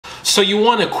So you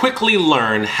want to quickly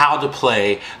learn how to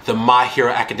play the My Hero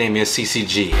Academia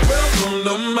CCG. Welcome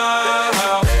to my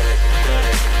house.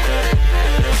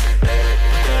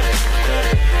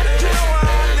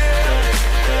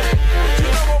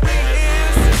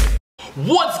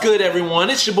 What's good, everyone?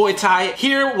 It's your boy Ty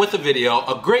here with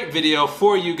a great video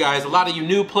for you guys. A lot of you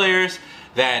new players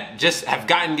that just have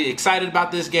gotten excited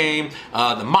about this game,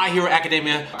 the My Hero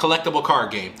Academia collectible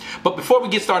card game. But before we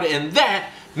get started in that,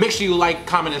 make sure you like,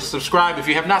 comment, and subscribe. If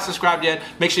you have not subscribed yet,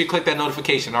 make sure you click that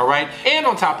notification, all right? And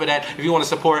on top of that, if you want to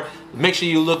support, make sure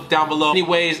you look down below. Any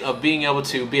ways of being able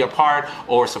to be a part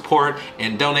or support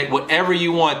and donate whatever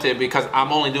you want to, because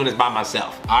I'm only doing this by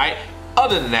myself, all right?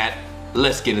 Other than that,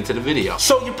 let's get into the video.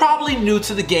 So you're probably new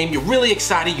to the game, you're really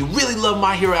excited, you really love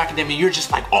My Hero Academia, you're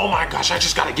just like, oh my gosh, I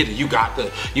just gotta get it.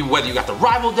 Whether you got the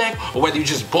rival deck or whether you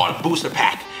just bought a booster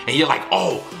pack and you're like,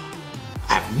 oh,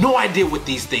 I have no idea what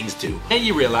these things do. And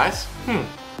you realize, I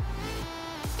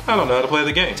don't know how to play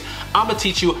the game. I'm gonna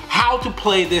teach you how to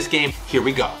play this game. Here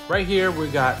we go. Right here, we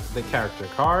got the character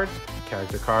card.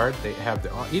 They have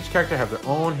each character have their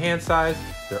own hand size,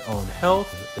 their own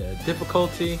health, the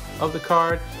difficulty of the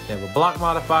card. They have a block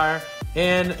modifier,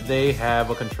 and they have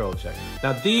a control check.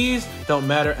 Now these don't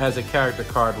matter as a character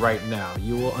card right now.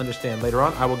 You will understand later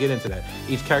on. I will get into that.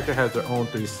 Each character has their own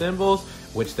 3 symbols,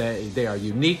 which they are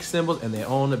unique symbols and their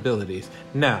own abilities.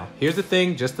 Now, here's the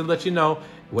thing, just to let you know,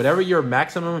 whatever your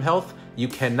maximum health, you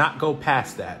cannot go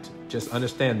past that. Just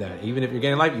understand that. Even if you're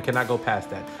getting life, you cannot go past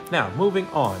that. Now, moving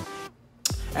on.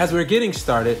 As we're getting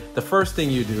started, the first thing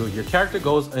you do, your character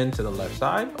goes into the left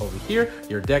side over here,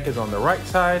 your deck is on the right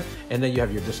side, and then you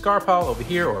have your discard pile over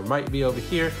here, or it might be over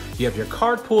here. You have your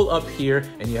card pool up here,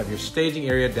 and you have your staging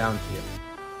area down here.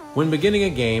 When beginning a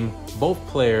game, both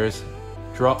players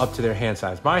draw up to their hand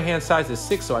size. My hand size is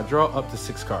 6, so I draw up to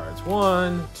 6 cards.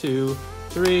 1, 2,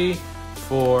 3,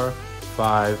 4,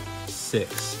 5,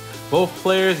 6. Both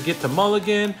players get to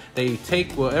mulligan. They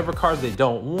take whatever cards they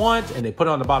don't want and they put it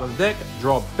on the bottom of the deck,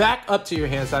 draw back up to your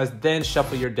hand size, then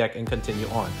shuffle your deck and continue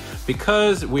on.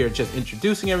 Because we are just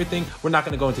introducing everything, we're not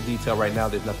going to go into detail right now.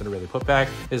 There's nothing to really put back.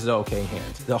 This is an okay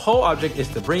hand. The whole object is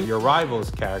to bring your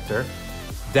rival's character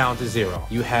down to 0.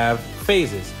 You have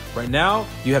phases. Right now,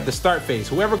 you have the start phase.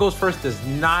 Whoever goes first does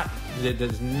not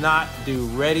do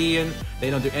ready, and they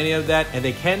don't do any of that, and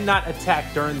they cannot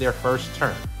attack during their first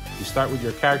turn. You start with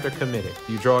your character committed.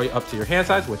 You draw up to your hand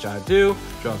size, which I do.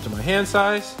 Draw up to my hand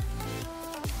size.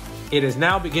 It is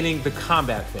now beginning the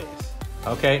combat phase.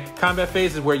 Okay? Combat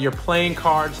phase is where you're playing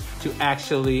cards to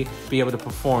actually be able to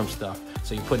perform stuff.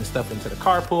 So you're putting stuff into the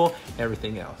card pool,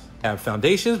 everything else. I have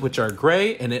foundations, which are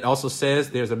gray, and it also says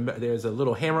there's a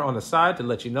little hammer on the side to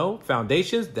let you know.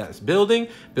 Foundations, that's building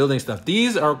stuff.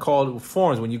 These are called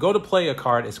forms. When you go to play a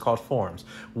card, it's called forms.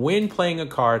 When playing a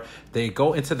card, they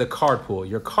go into the card pool.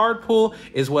 Your card pool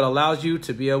is what allows you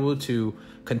to be able to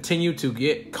continue to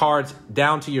get cards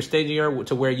down to your staging area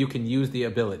to where you can use the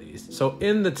abilities. So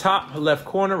in the top left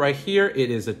corner right here, it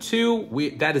is a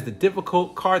 2. That is the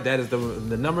difficult card. That is the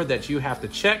number that you have to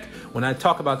check. When I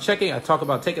talk about checking, I talk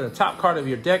about taking the top card of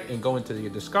your deck and going to your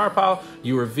discard pile.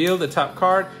 You reveal the top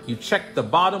card. You check the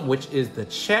bottom, which is the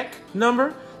check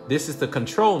number. This is the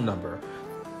control number.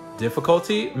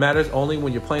 Difficulty matters only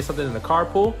when you're playing something in the card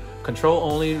pool. Control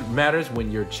only matters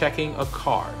when you're checking a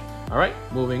card. All right,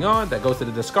 moving on, that goes to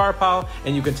the discard pile,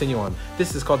 and you continue on.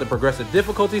 This is called the progressive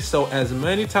difficulty, so as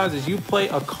many times as you play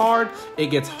a card, it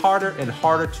gets harder and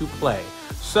harder to play.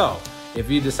 So,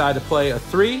 if you decide to play a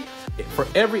 3, for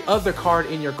every other card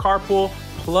in your card pool,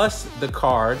 plus the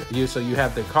card, so you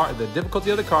have the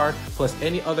difficulty of the card, plus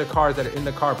any other cards that are in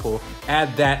the card pool,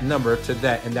 add that number to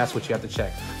that, and that's what you have to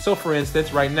check. So for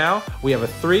instance, right now, we have a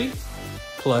 3,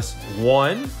 plus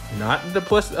 1, not the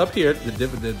plus up here.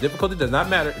 The difficulty does not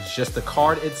matter. It's just the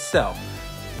card itself.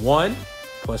 1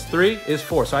 plus 3 is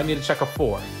 4. So I need to check a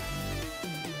 4.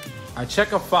 I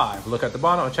check a 5. Look at the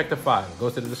bottom. I check the 5. It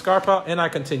goes to the discard pile, and I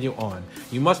continue on.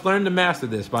 You must learn to master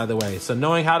this, by the way. So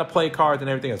knowing how to play cards and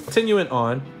everything else. Continuing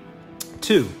on.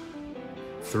 2,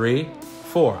 3,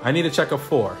 4. I need to check a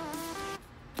 4.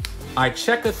 I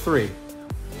check a 3.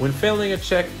 When failing a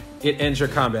check, it ends your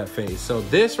combat phase. So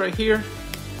this right here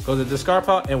goes to the discard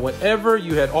pile, and whatever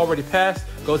you had already passed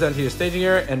goes down to your staging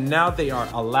area, and now they are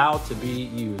allowed to be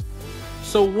used.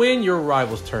 So when your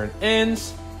rival's turn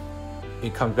ends,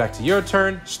 it comes back to your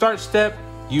turn. Start step,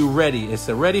 you ready. It's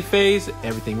a ready phase.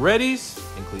 Everything readies,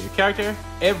 include your character,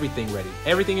 everything ready.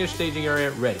 Everything in your staging area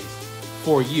readies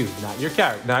for you, not your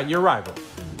character, not your rival.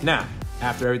 Now,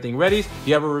 after everything readies,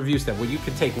 you have a review step where you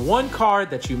can take one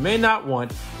card that you may not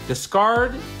want,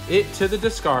 discard it to the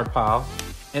discard pile,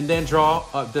 and then draw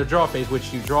the draw phase,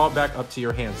 which you draw back up to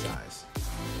your hand size.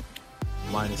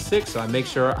 Mine is 6, so I make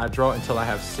sure I draw until I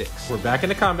have 6. We're back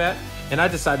into combat, and I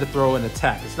decide to throw an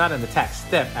attack. It's not an attack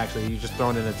step, actually. You're just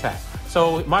throwing an attack.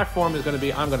 So my form is going to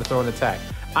be, I'm going to throw an attack.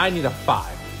 I need a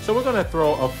 5. So we're going to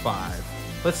throw a 5.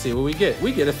 Let's see what we get.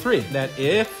 We get a 3. That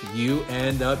if you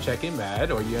end up checking bad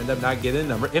or you end up not getting a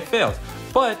number, it fails.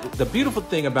 But the beautiful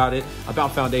thing about it,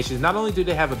 about foundations, not only do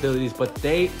they have abilities, but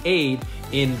they aid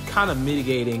in kind of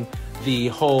mitigating the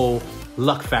whole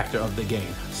luck factor of the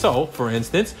game. So, for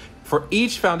instance, for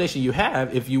each foundation you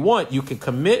have, if you want, you can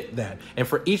commit that. And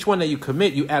for each one that you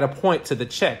commit, you add a point to the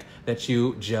check that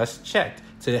you just checked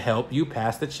to help you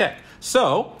pass the check.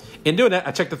 So, in doing that,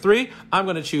 I check the 3. I'm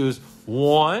going to choose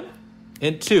 1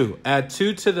 and 2. Add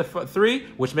 2 to the 3,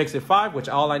 which makes it 5, which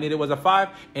all I needed was a 5,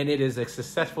 and it is a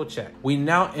successful check. We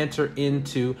now enter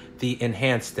into the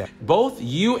enhanced step. Both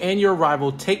you and your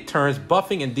rival take turns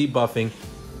buffing and debuffing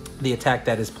the attack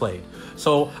that is played.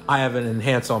 So I have an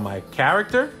enhance on my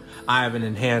character, I have an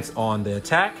enhance on the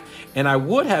attack, and I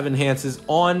would have enhances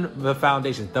on the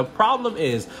foundation. The problem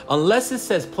is, unless it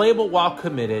says playable while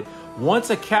committed, once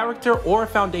a character or a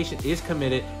foundation is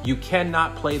committed, you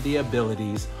cannot play the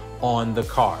abilities on the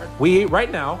card. We,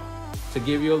 right now, to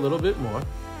give you a little bit more,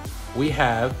 we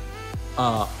have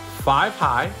 5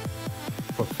 high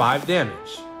for 5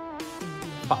 damage.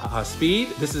 Speed,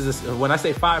 this is, when I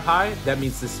say 5 high, that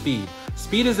means the speed.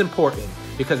 Speed is important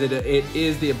because it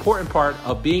is the important part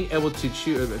of being able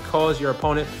to cause your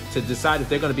opponent to decide if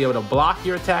they're going to be able to block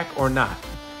your attack or not.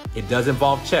 It does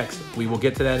involve checks. We will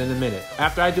get to that in a minute.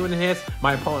 After I do an enhance,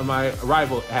 my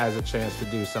rival has a chance to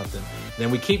do something.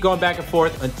 Then we keep going back and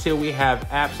forth until we have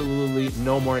absolutely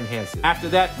no more enhances. After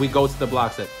that, we go to the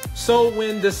block set. So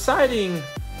when deciding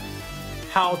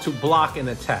how to block an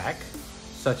attack,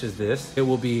 such as this, it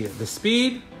will be the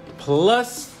speed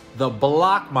plus the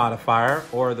block modifier,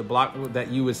 or the block that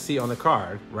you would see on the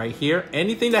card right here.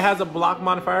 Anything that has a block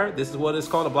modifier, this is what is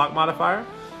called a block modifier.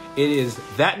 It is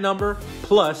that number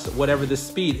plus whatever the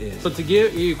speed is. So to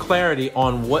give you clarity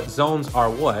on what zones are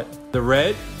what, the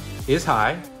red is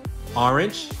high,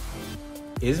 orange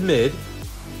is mid,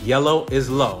 yellow is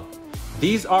low.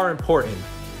 These are important.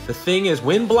 The thing is,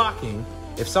 when blocking,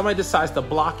 if somebody decides to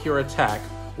block your attack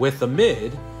with the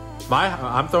mid,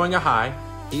 I'm throwing a high,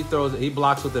 he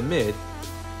blocks with the mid.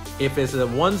 If it's a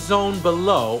 1 zone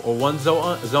below or 1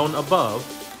 zone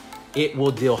above, it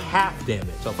will deal half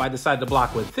damage. So if I decide to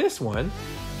block with this one,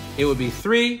 it would be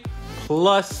 3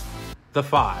 plus the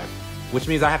 5, which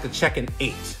means I have to check an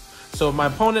 8. So if my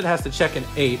opponent has to check an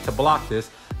 8 to block this,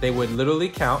 they would literally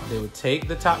count, they would take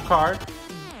the top card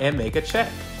and make a check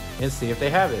and see if they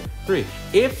have it. 3.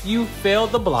 If you fail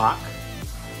the block,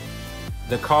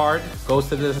 the card goes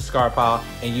to the discard pile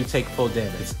and you take full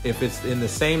damage. If it's in the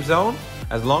same zone,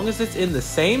 as long as it's in the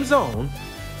same zone,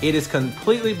 it is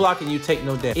completely blocked and you take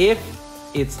no damage. If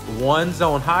it's 1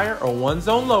 zone higher or 1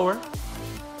 zone lower,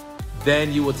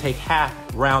 then you will take half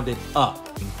rounded up.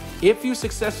 If you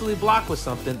successfully block with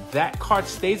something, that card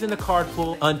stays in the card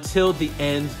pool until the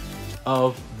end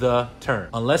of the turn.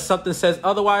 Unless something says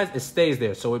otherwise, it stays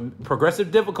there. So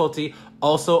progressive difficulty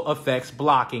also affects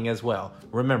blocking as well.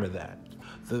 Remember that.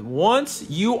 Once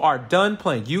you are done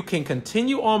playing, you can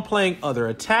continue on playing other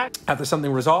attacks after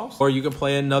something resolves, or you can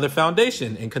play another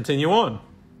foundation and continue on.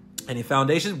 Any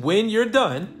foundations, when you're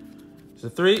done, so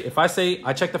 3, if I say,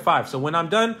 I check the 5. So when I'm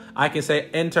done, I can say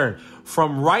end turn.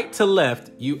 From right to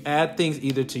left, you add things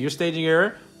either to your staging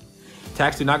area.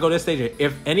 Attacks do not go to the staging area.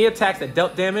 If any attacks that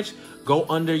dealt damage go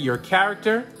under your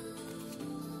character,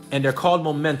 and they're called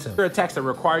momentum. They're attacks that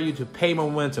require you to pay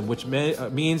momentum, which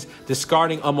means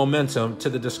discarding a momentum to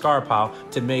the discard pile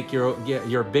to make your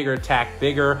bigger attack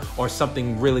bigger or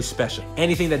something really special.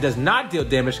 Anything that does not deal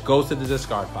damage goes to the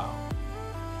discard pile.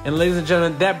 And ladies and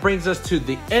gentlemen, that brings us to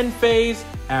the end phase.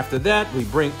 After that, we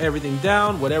bring everything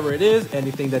down, whatever it is.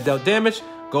 Anything that dealt damage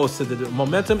goes to the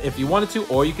momentum if you wanted to,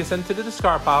 or you can send it to the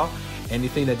discard pile.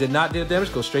 Anything that did not deal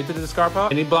damage goes straight to the discard pile.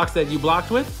 Any blocks that you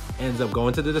blocked with ends up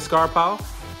going to the discard pile.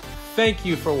 Thank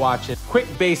you for watching. Quick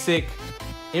basic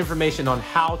information on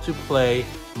how to play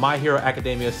My Hero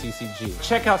Academia CCG.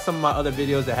 Check out some of my other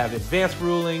videos that have advanced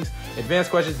rulings,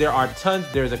 advanced questions. There are tons.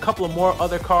 There's a couple of more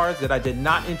other cards that I did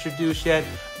not introduce yet.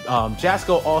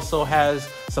 Jasco also has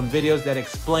some videos that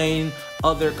explain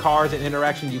other cards and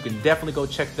interactions. You can definitely go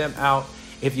check them out.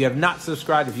 If you have not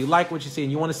subscribed, if you like what you see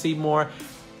and you want to see more,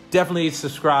 definitely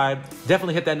subscribe.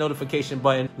 Definitely hit that notification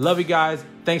button. Love you guys.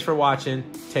 Thanks for watching.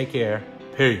 Take care.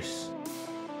 Peace.